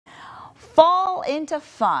all into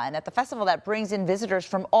fun at the festival that brings in visitors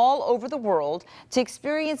from all over the world to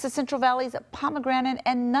experience the Central Valley's pomegranate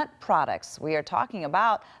and nut products. We are talking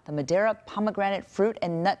about the Madera Pomegranate Fruit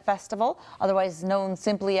and Nut Festival, otherwise known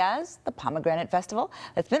simply as the Pomegranate Festival.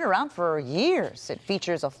 It's been around for years. It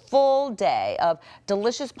features a full day of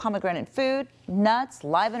delicious pomegranate food, nuts,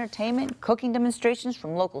 live entertainment, cooking demonstrations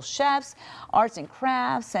from local chefs, arts and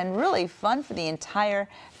crafts, and really fun for the entire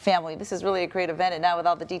family. This is really a great event, and now with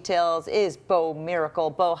all the details is Bo Miracle.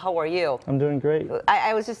 Bo, how are you? I'm doing great.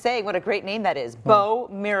 I was just saying what a great name that is, Bo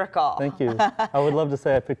Miracle. Thank you. I would love to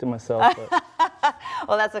say I picked it myself. But.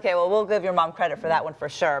 Well, that's okay. Well, we'll give your mom credit for that one for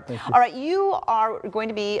sure. All right, you are going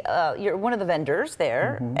to be, you're one of the vendors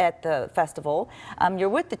there at the festival. You're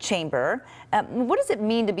with the chamber. What does it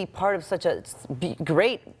mean to be part of such a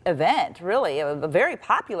great event, really, a very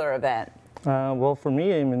popular event? Well, for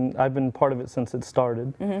me, I mean, I've been part of it since it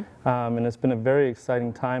started, and it's been a very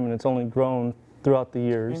exciting time, and it's only grown throughout the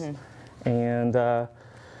years. And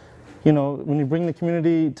you know, when you bring the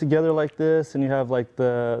community together like this, and you have like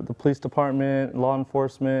the police department, law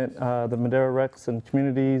enforcement, the Madera Recs and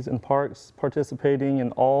communities and parks participating,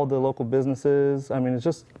 and all the local businesses, I mean, it's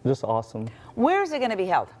just awesome. Where is it going to be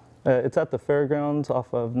held? It's at the fairgrounds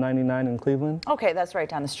off of 99 in Cleveland. Okay, that's right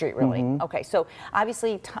down the street, really. Okay, so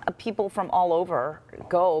obviously people from all over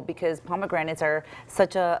go because pomegranates are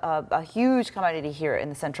such a huge commodity here in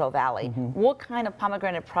the Central Valley. What kind of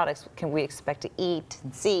pomegranate products can we expect to eat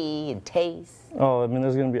and see and taste? Oh, I mean,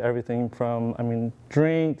 there's going to be everything from, I mean,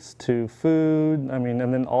 drinks to food. I mean,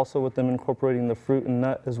 and then also with them incorporating the fruit and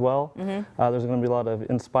nut as well. There's going to be a lot of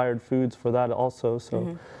inspired foods for that also.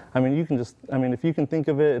 So, I mean, you can just, I mean, if you can think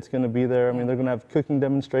of it, it's going to be there. I mean, they're going to have cooking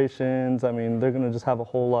demonstrations. I mean, they're going to just have a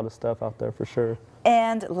whole lot of stuff out there for sure.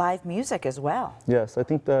 And live music as well. Yes, I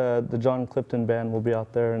think the John Clifton Band will be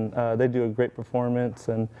out there, and they do a great performance,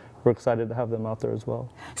 and we're excited to have them out there as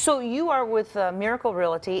well. So you are with Miracle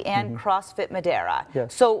Realty and CrossFit Madera.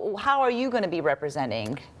 Yes. So how are you going to be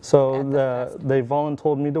representing? So they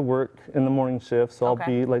volunteered me to work in the morning shift, so I'll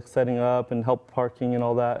be like setting up and help parking and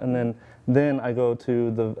all that, and then I go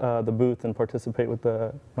to the booth and participate with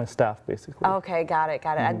my staff, basically. Okay, got it,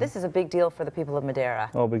 got it. And this is a big deal for the people of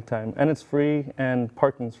Madera. Oh, big time. And it's free, and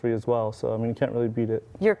parking's free as well, so I mean, you can't really beat it.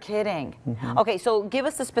 You're kidding. Okay, so give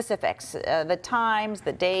us the specifics, the times,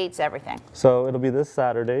 the dates, everything. So it'll be this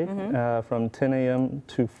Saturday from 10 a.m.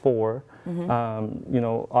 to 4. You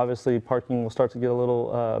know, obviously parking will start to get a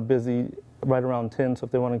little busy right around 10, so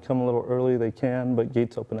if they want to come a little early, they can, but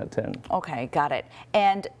gates open at 10. Okay, got it.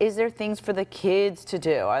 And is there things for the kids to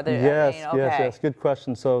do? Are there? Yes, yes, good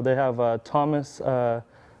question. So they have Thomas,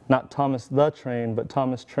 not Thomas the Train, but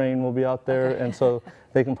Thomas Train will be out there, and so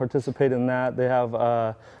they can participate in that. They have,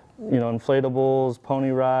 you know, inflatables, pony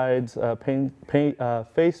rides,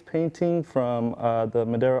 face painting from the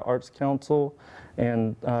Madera Arts Council,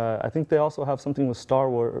 and I think they also have something with Star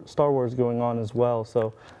Wars going on as well.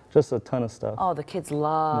 So just a ton of stuff. Oh, the kids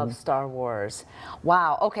love Star Wars.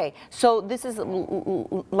 Wow, okay. So this is,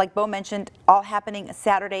 like Bo mentioned, all happening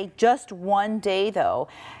Saturday, just one day though.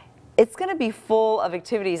 It's gonna be full of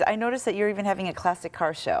activities. I noticed that you're even having a classic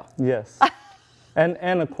car show. Yes, and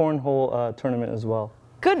a cornhole tournament as well.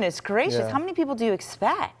 Goodness gracious, how many people do you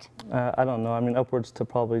expect? I don't know, I mean upwards to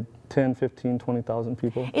probably 10, 15, 20,000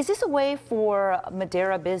 people. Is this a way for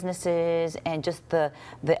Madera businesses and just the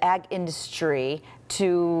ag industry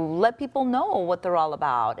to let people know what they're all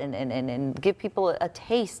about and give people a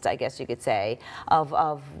taste, I guess you could say, of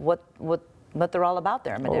what they're all about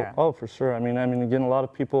there in Madera? Oh, for sure. I mean, again, a lot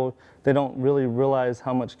of people, they don't really realize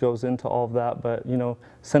how much goes into all of that, but, you know,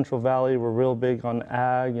 Central Valley, we're real big on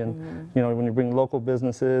ag, and, you know, when you bring local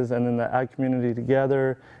businesses and then the ag community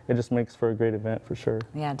together, it just makes for a great event for sure.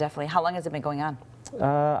 Yeah, definitely. How long has it been going on?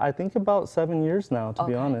 I think about 7 years now, to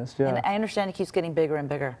be honest. Yeah. And I understand it keeps getting bigger and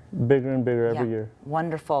bigger. Bigger and bigger every year.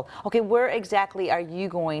 Wonderful. Okay, where exactly are you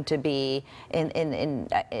going to be on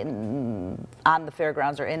the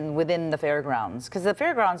fairgrounds or within the fairgrounds? Because the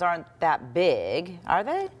fairgrounds aren't that big, are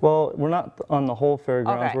they? Well, we're not on the whole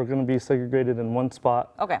fairgrounds. We're going to be segregated in one spot.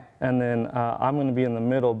 Okay. And then I'm going to be in the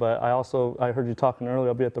middle, but I heard you talking earlier,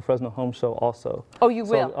 I'll be at the Fresno Home Show also. Oh, you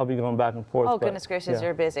will? So I'll be going back and forth. Oh, goodness gracious,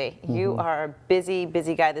 you're busy. You are a busy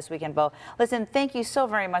guy this weekend, Bo. Listen, thank you so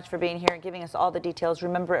very much for being here and giving us all the details.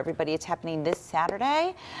 Remember, everybody, it's happening this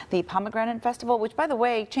Saturday, the Pomegranate Festival, which, by the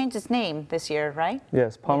way, changed its name this year, right?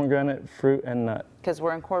 Yes, Pomegranate, Fruit, and Nut. Because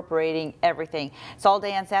we're incorporating everything. It's all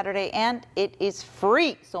day on Saturday, and it is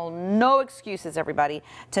free, so no excuses, everybody,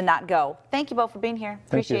 to not go. Thank you, Bo, for being here.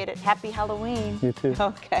 Appreciate it. Happy Halloween. You too.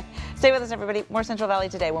 Okay. Stay with us, everybody. More Central Valley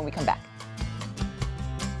Today when we come back.